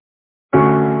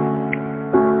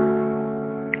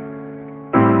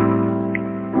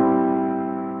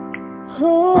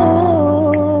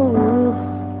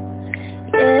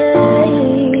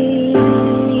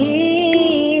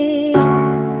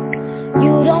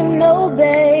don't know,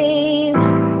 babe,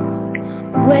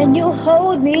 when you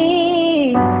hold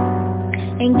me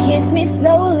and kiss me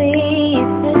slowly,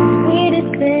 it's the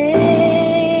sweetest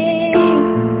thing.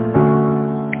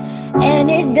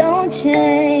 And it don't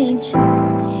change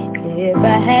if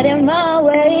I had in mind